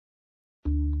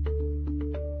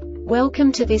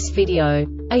Welcome to this video.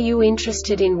 Are you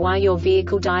interested in why your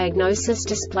vehicle diagnosis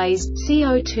displays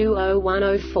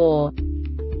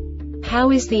C0201-04?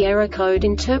 How is the error code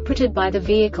interpreted by the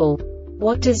vehicle?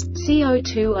 What does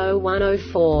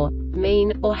C0201-04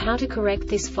 mean, or how to correct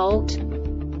this fault?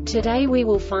 Today we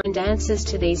will find answers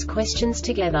to these questions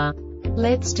together.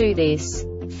 Let's do this.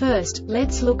 First,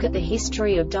 let's look at the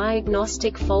history of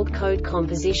diagnostic fault code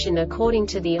composition according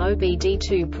to the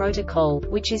OBD2 protocol,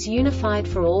 which is unified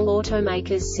for all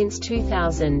automakers since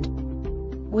 2000.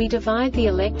 We divide the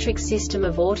electric system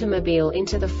of automobile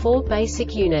into the four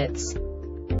basic units: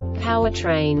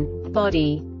 powertrain,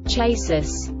 body,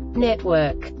 chassis,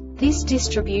 network. This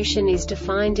distribution is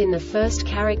defined in the first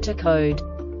character code.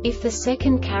 If the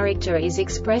second character is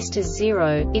expressed as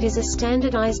 0, it is a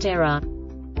standardized error.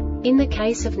 In the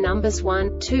case of numbers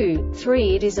 1, 2,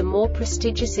 3, it is a more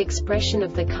prestigious expression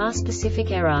of the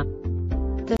car-specific error.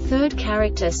 The third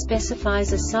character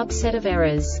specifies a subset of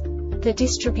errors. The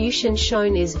distribution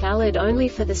shown is valid only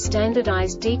for the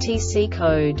standardized DTC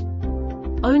code.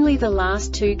 Only the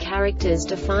last two characters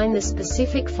define the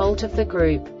specific fault of the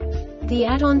group. The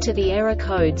add-on to the error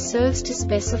code serves to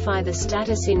specify the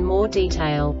status in more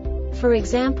detail. For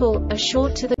example, a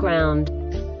short to the ground.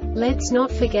 Let's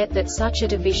not forget that such a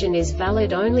division is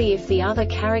valid only if the other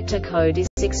character code is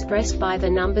expressed by the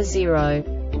number 0.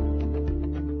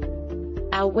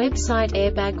 Our website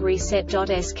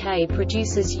airbagreset.sk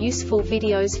produces useful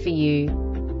videos for you.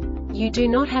 You do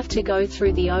not have to go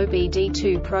through the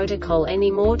OBD2 protocol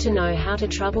anymore to know how to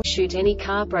troubleshoot any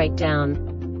car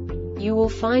breakdown. You will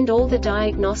find all the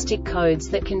diagnostic codes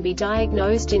that can be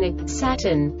diagnosed in a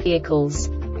Saturn vehicles.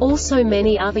 Also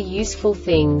many other useful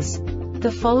things.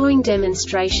 The following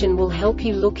demonstration will help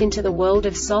you look into the world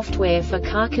of software for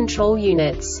car control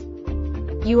units.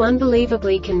 You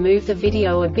unbelievably can move the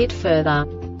video a bit further.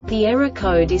 The error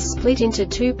code is split into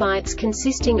 2 bytes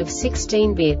consisting of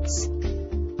 16 bits.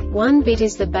 1 bit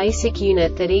is the basic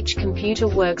unit that each computer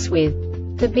works with.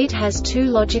 The bit has 2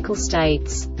 logical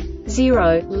states: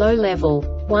 0, low level,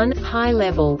 1, high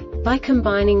level. By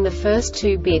combining the first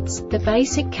 2 bits, the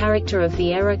basic character of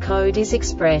the error code is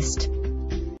expressed.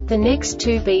 The next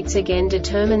 2 beats again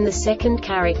determine the second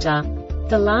character.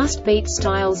 The last beat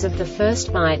styles of the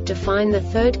first byte define the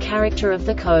third character of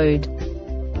the code.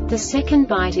 The second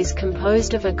byte is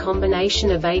composed of a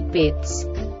combination of 8 bits.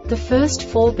 The first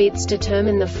 4 bits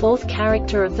determine the fourth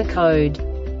character of the code.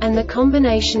 And the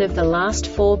combination of the last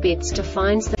 4 bits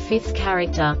defines the fifth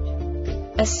character.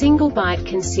 A single byte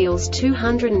conceals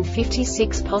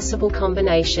 256 possible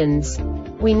combinations.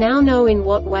 We now know in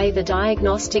what way the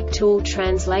diagnostic tool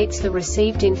translates the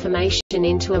received information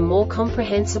into a more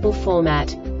comprehensible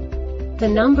format. The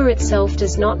number itself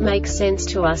does not make sense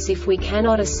to us if we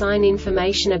cannot assign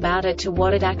information about it to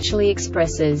what it actually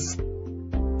expresses.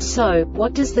 So,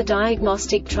 what does the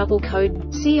Diagnostic Trouble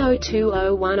Code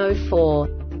C0201-04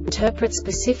 interpret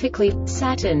specifically for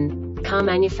Saturn car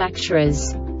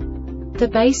manufacturers? The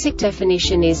basic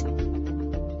definition is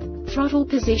throttle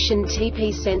position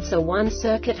TP sensor 1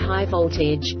 circuit high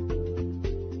voltage.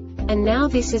 And now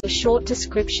this is a short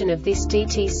description of this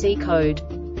DTC code.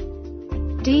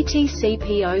 DTC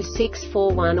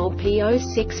P0641 or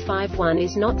P0651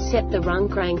 is not set. The rung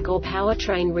crank or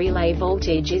powertrain relay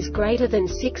voltage is greater than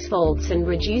 6 volts and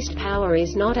reduced power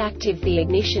is not active. The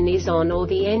ignition is on or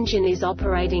the engine is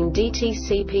operating.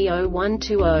 DTC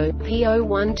P0120,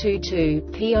 P0122,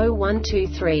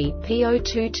 P0123,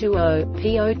 P0220,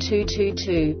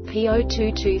 P0222,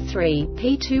 P0223,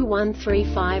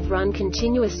 P2135 run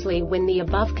continuously when the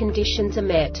above conditions are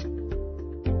met.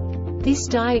 This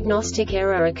diagnostic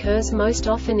error occurs most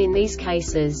often in these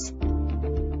cases.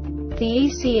 The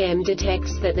ECM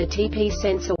detects that the TP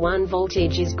sensor 1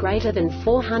 voltage is greater than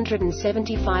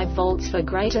 475 volts for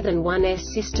greater than 1S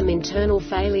system internal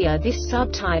failure. This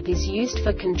subtype is used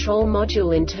for control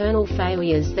module internal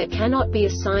failures that cannot be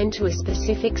assigned to a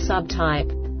specific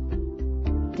subtype.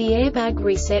 The Airbag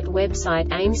Reset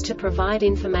website aims to provide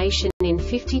information in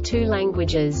 52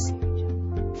 languages.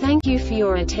 Thank you for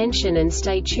your attention and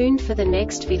stay tuned for the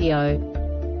next video.